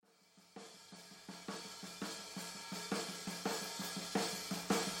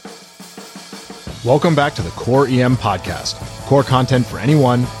Welcome back to the Core EM Podcast. Core content for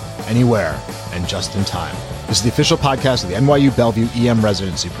anyone, anywhere, and just in time. This is the official podcast of the NYU Bellevue EM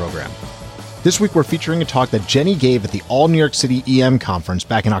Residency Program. This week we're featuring a talk that Jenny gave at the All New York City EM Conference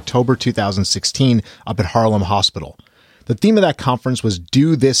back in October 2016 up at Harlem Hospital. The theme of that conference was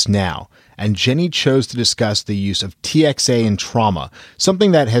Do This Now, and Jenny chose to discuss the use of TXA in trauma,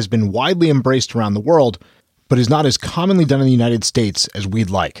 something that has been widely embraced around the world, but is not as commonly done in the United States as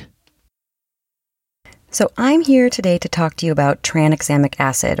we'd like. So I'm here today to talk to you about tranexamic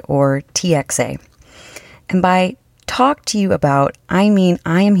acid, or TXA. And by talk to you about, I mean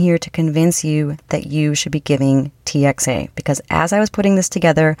I am here to convince you that you should be giving TXA. Because as I was putting this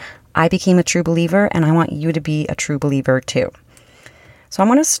together, I became a true believer, and I want you to be a true believer too. So I'm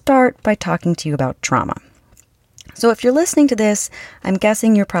going to start by talking to you about trauma. So if you're listening to this, I'm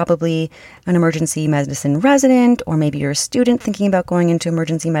guessing you're probably an emergency medicine resident, or maybe you're a student thinking about going into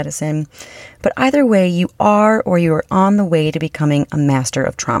emergency medicine. But either way, you are or you are on the way to becoming a master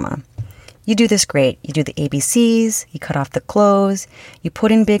of trauma. You do this great. You do the ABCs, you cut off the clothes, you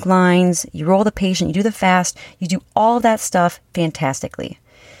put in big lines, you roll the patient, you do the fast, you do all of that stuff fantastically.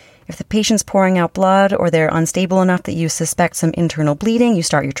 If the patient's pouring out blood or they're unstable enough that you suspect some internal bleeding, you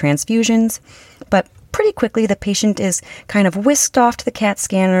start your transfusions. But pretty quickly, the patient is kind of whisked off to the CAT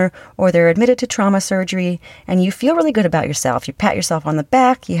scanner, or they're admitted to trauma surgery, and you feel really good about yourself. You pat yourself on the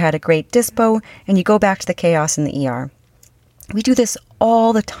back, you had a great dispo, and you go back to the chaos in the ER. We do this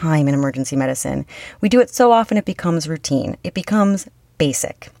all the time in emergency medicine. We do it so often it becomes routine. It becomes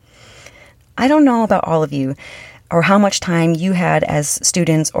basic. I don't know about all of you, or how much time you had as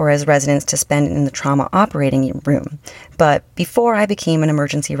students or as residents to spend in the trauma operating room. But before I became an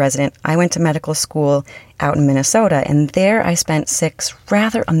emergency resident, I went to medical school out in Minnesota, and there I spent 6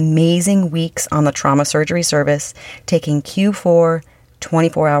 rather amazing weeks on the trauma surgery service, taking Q4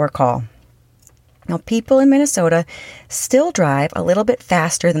 24-hour call. Now, people in Minnesota still drive a little bit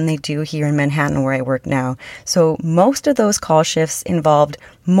faster than they do here in Manhattan, where I work now. So most of those call shifts involved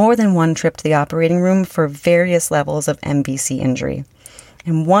more than one trip to the operating room for various levels of MVC injury.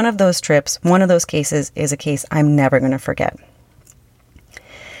 And one of those trips, one of those cases, is a case I'm never going to forget.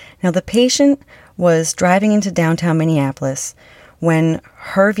 Now, the patient was driving into downtown Minneapolis when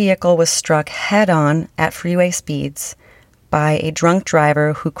her vehicle was struck head-on at freeway speeds by a drunk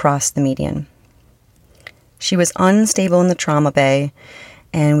driver who crossed the median. She was unstable in the trauma bay,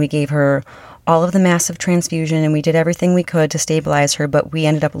 and we gave her all of the massive transfusion, and we did everything we could to stabilize her, but we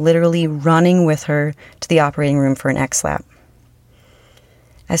ended up literally running with her to the operating room for an X-lap.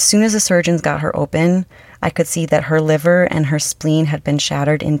 As soon as the surgeons got her open, I could see that her liver and her spleen had been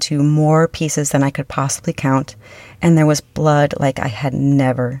shattered into more pieces than I could possibly count, and there was blood like I had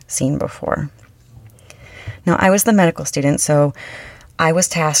never seen before. Now, I was the medical student, so I was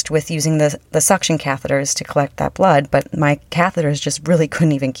tasked with using the suction catheters to collect that blood, but my catheters just really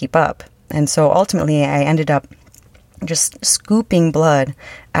couldn't even keep up. And so ultimately, I ended up just scooping blood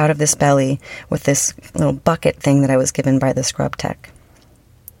out of this belly with this little bucket thing that I was given by the scrub tech.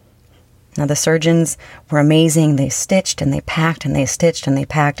 Now, the surgeons were amazing. They stitched and they packed and they stitched and they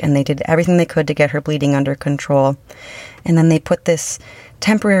packed, and they did everything they could to get her bleeding under control. And then they put this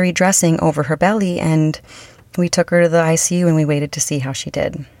temporary dressing over her belly, and we took her to the ICU and we waited to see how she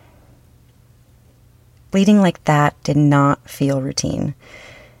did. Bleeding like that did not feel routine.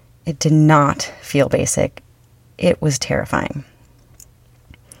 It did not feel basic. It was terrifying.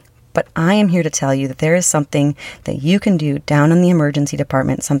 But I am here to tell you that there is something that you can do down in the emergency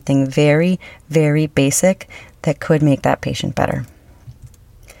department, something very, very basic that could make that patient better.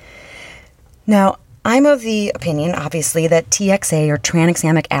 Now, I'm of the opinion, obviously, that TXA, or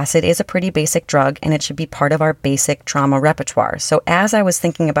tranexamic acid, is a pretty basic drug, and it should be part of our basic trauma repertoire. So as I was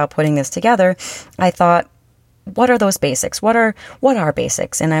thinking about putting this together, I thought, what are those basics? What are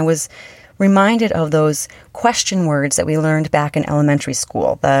basics? And I was reminded of those question words that we learned back in elementary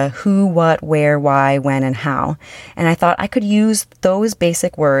school, the who, what, where, why, when, and how. And I thought I could use those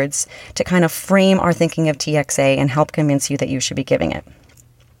basic words to kind of frame our thinking of TXA and help convince you that you should be giving it.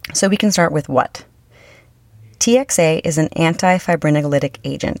 So we can start with what? TXA is an antifibrinolytic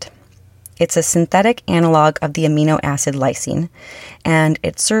agent. It's a synthetic analog of the amino acid lysine, and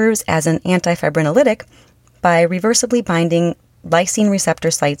it serves as an antifibrinolytic by reversibly binding lysine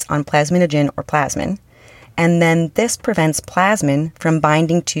receptor sites on plasminogen or plasmin, and then this prevents plasmin from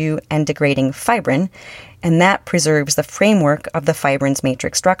binding to and degrading fibrin, and that preserves the framework of the fibrin's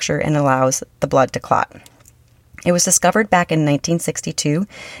matrix structure and allows the blood to clot. It was discovered back in 1962,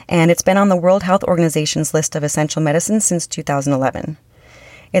 and it's been on the World Health Organization's list of essential medicines since 2011.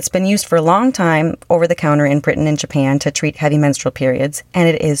 It's been used for a long time over the counter in Britain and Japan to treat heavy menstrual periods, and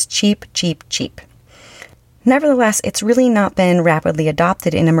it is cheap, cheap, cheap. Nevertheless, it's really not been rapidly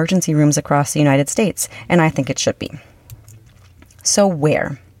adopted in emergency rooms across the United States, and I think it should be. So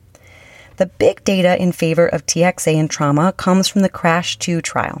where? The big data in favor of TXA in trauma comes from the CRASH-2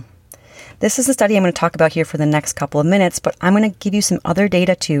 trial. This is the study I'm going to talk about here for the next couple of minutes, but I'm going to give you some other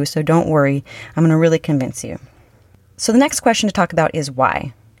data too, so don't worry. I'm going to really convince you. So the next question to talk about is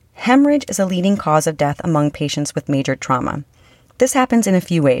why. Hemorrhage is a leading cause of death among patients with major trauma. This happens in a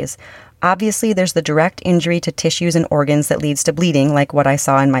few ways. Obviously, there's the direct injury to tissues and organs that leads to bleeding, like what I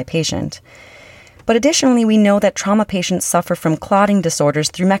saw in my patient. But additionally, we know that trauma patients suffer from clotting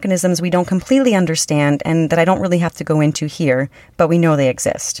disorders through mechanisms we don't completely understand and that I don't really have to go into here, but we know they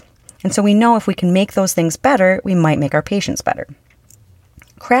exist. And so we know if we can make those things better, we might make our patients better.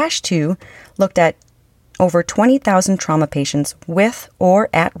 CRASH-2 looked at over 20,000 trauma patients with or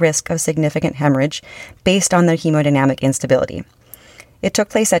at risk of significant hemorrhage based on their hemodynamic instability. It took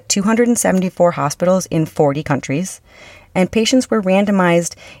place at 274 hospitals in 40 countries, and patients were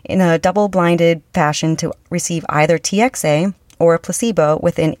randomized in a double-blinded fashion to receive either TXA or a placebo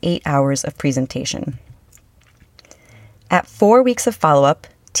within 8 hours of presentation. At 4 weeks of follow-up,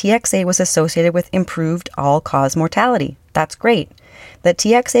 TXA was associated with improved all-cause mortality. That's great. The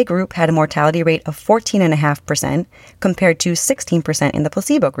TXA group had a mortality rate of 14.5% compared to 16% in the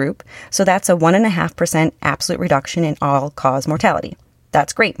placebo group, so that's a 1.5% absolute reduction in all-cause mortality.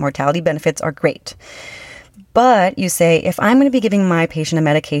 That's great. Mortality benefits are great. But you say, if I'm going to be giving my patient a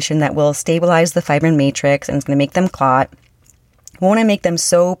medication that will stabilize the fibrin matrix and it's going to make them clot, won't I make them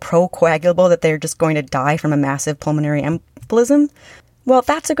so procoagulable that they're just going to die from a massive pulmonary embolism? Well,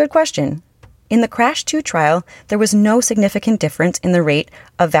 that's a good question. In the CRASH-2 trial, there was no significant difference in the rate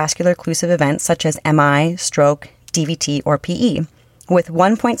of vascular occlusive events such as MI, stroke, DVT, or PE, with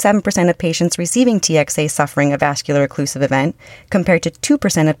 1.7% of patients receiving TXA suffering a vascular occlusive event compared to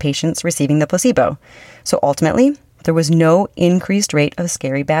 2% of patients receiving the placebo. So ultimately, there was no increased rate of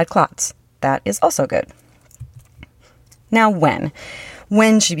scary bad clots. That is also good. Now when?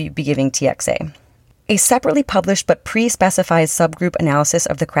 When should we be giving TXA? A separately published but pre-specified subgroup analysis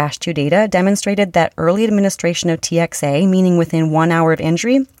of the CRASH-2 data demonstrated that early administration of TXA, meaning within 1 hour of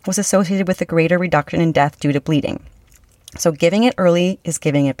injury, was associated with a greater reduction in death due to bleeding. So giving it early is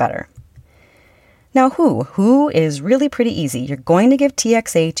giving it better. Now who is really pretty easy. You're going to give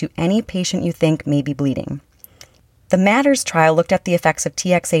TXA to any patient you think may be bleeding. The MATTERS trial looked at the effects of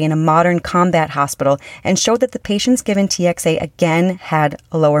TXA in a modern combat hospital and showed that the patients given TXA again had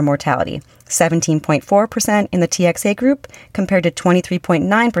a lower mortality, 17.4% in the TXA group compared to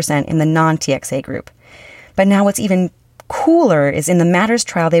 23.9% in the non-TXA group. But now what's even cooler is in the MATTERS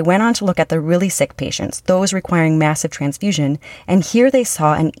trial, they went on to look at the really sick patients, those requiring massive transfusion, and here they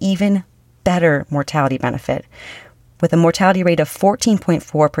saw an even better mortality benefit, with a mortality rate of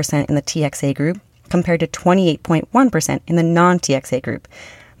 14.4% in the TXA group compared to 28.1% in the non-TXA group.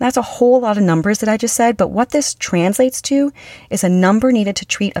 That's a whole lot of numbers that I just said, but what this translates to is a number needed to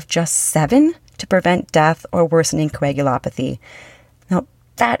treat of just 7 to prevent death or worsening coagulopathy. Now,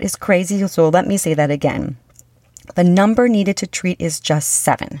 that is crazy, so let me say that again. The number needed to treat is just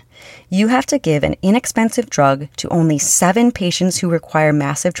 7. You have to give an inexpensive drug to only 7 patients who require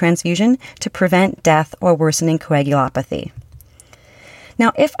massive transfusion to prevent death or worsening coagulopathy.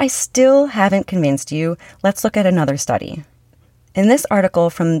 Now, if I still haven't convinced you, let's look at another study. In this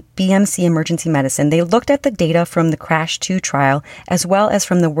article from BMC Emergency Medicine, they looked at the data from the CRASH-2 trial as well as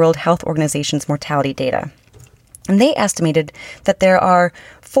from the World Health Organization's mortality data. And they estimated that there are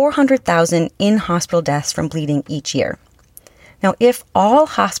 400,000 in-hospital deaths from bleeding each year. Now, if all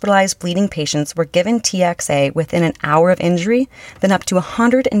hospitalized bleeding patients were given TXA within an hour of injury, then up to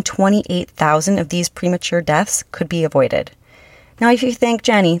 128,000 of these premature deaths could be avoided. Now, if you think,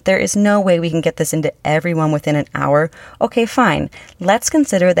 Jenny, there is no way we can get this into everyone within an hour, okay, fine. Let's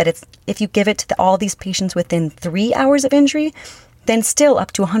consider that if you give it to all these patients within 3 hours of injury, then still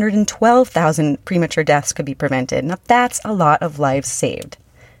up to 112,000 premature deaths could be prevented. Now, that's a lot of lives saved.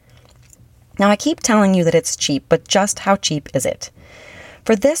 Now, I keep telling you that it's cheap, but just how cheap is it?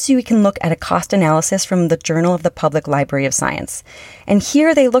 For this, you can look at a cost analysis from the Journal of the Public Library of Science. And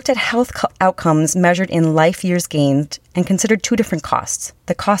here they looked at health outcomes measured in life years gained and considered 2 different costs,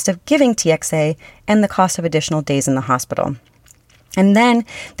 the cost of giving TXA and the cost of additional days in the hospital. And then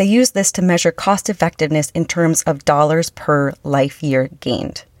they used this to measure cost effectiveness in terms of dollars per life year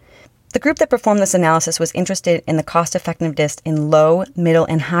gained. The group that performed this analysis was interested in the cost effectiveness in low, middle,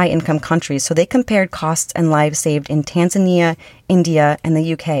 and high income countries. So they compared costs and lives saved in Tanzania, India, and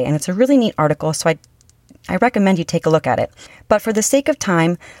the UK. And it's a really neat article, so I recommend you take a look at it. But for the sake of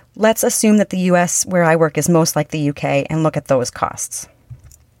time, let's assume that the US, where I work, is most like the UK and look at those costs.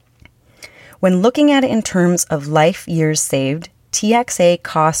 When looking at it in terms of life years saved, TXA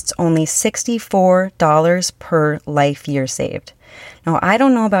costs only $64 per life year saved. Now, I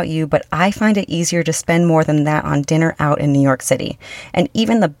don't know about you, but I find it easier to spend more than that on dinner out in New York City. And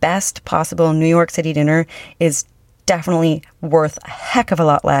even the best possible New York City dinner is definitely worth a heck of a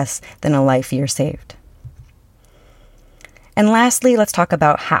lot less than a life year saved. And lastly, let's talk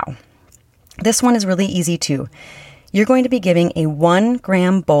about how. This one is really easy too. You're going to be giving a 1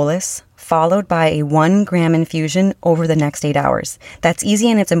 gram bolus followed by a 1 gram infusion over the next 8 hours. That's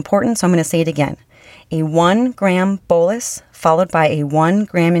easy and it's important, so I'm going to say it again. A 1 gram bolus followed by a 1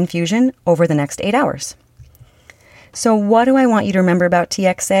 gram infusion over the next 8 hours. So what do I want you to remember about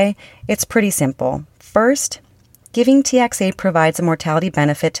TXA? It's pretty simple. First, giving TXA provides a mortality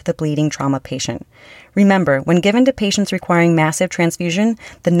benefit to the bleeding trauma patient. Remember, when given to patients requiring massive transfusion,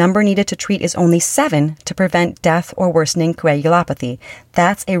 the number needed to treat is only 7 to prevent death or worsening coagulopathy.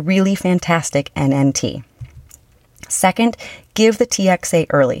 That's a really fantastic NNT. Second, give the TXA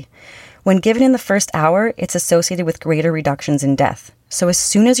early. When given in the first hour, it's associated with greater reductions in death. So as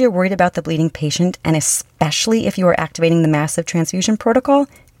soon as you're worried about the bleeding patient, and especially if you are activating the massive transfusion protocol,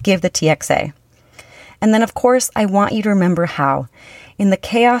 give the TXA. And then, of course, I want you to remember how. In the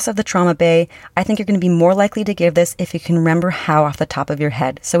chaos of the trauma bay, I think you're going to be more likely to give this if you can remember how off the top of your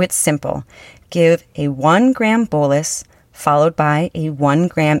head. So it's simple. Give a 1 gram bolus followed by a 1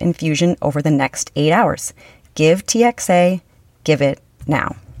 gram infusion over the next 8 hours. Give TXA. Give it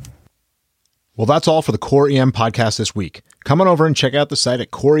now. Well, that's all for the Core EM podcast this week. Come on over and check out the site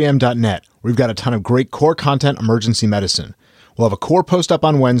at coreem.net. We've got a ton of great core content, emergency medicine. We'll have a core post up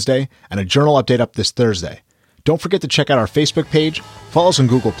on Wednesday and a journal update up this Thursday. Don't forget to check out our Facebook page, follow us on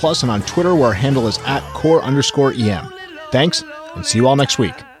Google+, and on Twitter where our handle is @core_EM. Thanks, and see you all next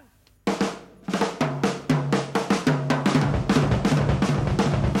week.